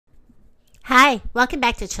Hi, welcome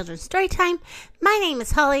back to Children's Storytime. My name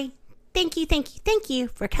is Holly. Thank you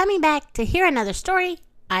for coming back to hear another story.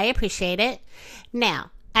 I appreciate it.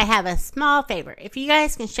 Now, I have a small favor. If you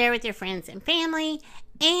guys can share with your friends and family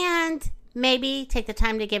and maybe take the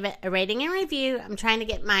time to give it a rating and review. I'm trying to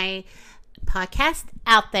get my podcast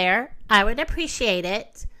out there. I would appreciate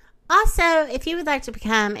it. Also, if you would like to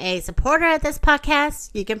become a supporter of this podcast,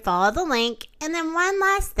 you can follow the link. And then one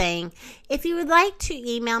last thing, if you would like to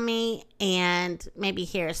email me and maybe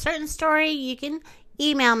hear a certain story, you can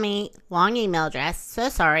email me, long email address, so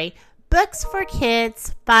sorry,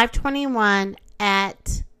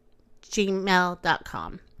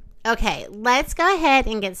 booksforkids521@gmail.com. Okay, let's go ahead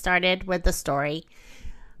and get started with the story.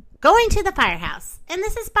 Going to the Firehouse. And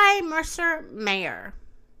this is by Mercer Mayer.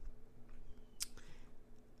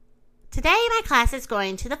 Today my class is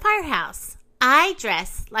going to the firehouse. I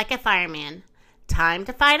dress like a fireman. Time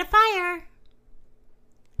to fight a fire.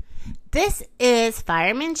 This is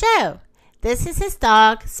Fireman Joe. This is his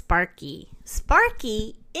dog, Sparky.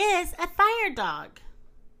 Sparky is a fire dog.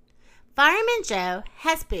 Fireman Joe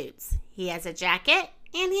has boots. He has a jacket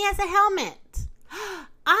and he has a helmet.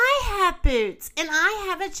 I have boots and I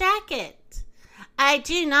have a jacket. I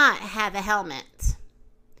do not have a helmet.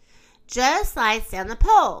 Joe slides down the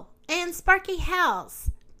pole. And Sparky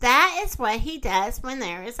howls. That is what he does when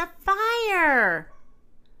there is a fire.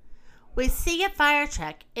 We see a fire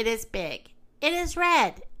truck. It is big. It is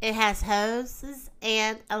red. It has hoses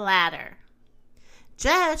and a ladder.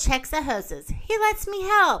 Joe checks the hoses. He lets me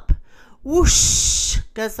help. Whoosh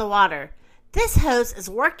goes the water. This hose is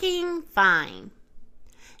working fine.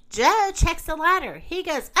 Joe checks the ladder. He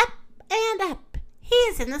goes up and up. He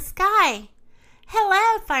is in the sky.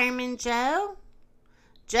 Hello, Fireman Joe.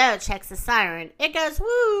 Joe checks the siren. It goes woo,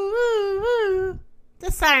 woo, woo.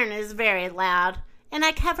 The siren is very loud, and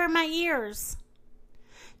I cover my ears.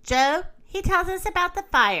 Joe, he tells us about the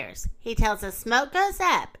fires. He tells us smoke goes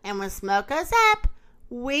up, and when smoke goes up,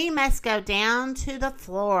 we must go down to the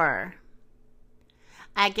floor.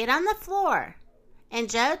 I get on the floor, and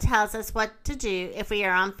Joe tells us what to do if we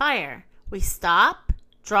are on fire. We stop,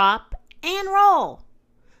 drop, and roll.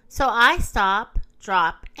 So I stop,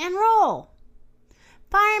 drop, and roll.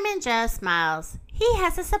 Fireman Joe smiles. He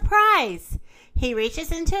has a surprise. He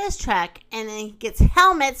reaches into his truck and he gets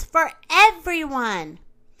helmets for everyone.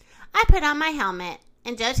 I put on my helmet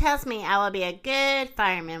and Joe tells me I will be a good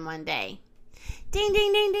fireman one day. Ding,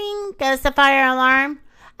 ding, ding, ding goes the fire alarm.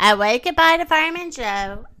 I wave goodbye to Fireman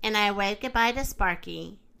Joe and I wave goodbye to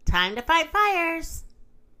Sparky. Time to fight fires.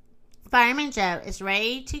 Fireman Joe is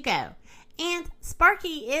ready to go and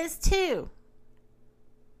Sparky is too.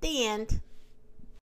 The end.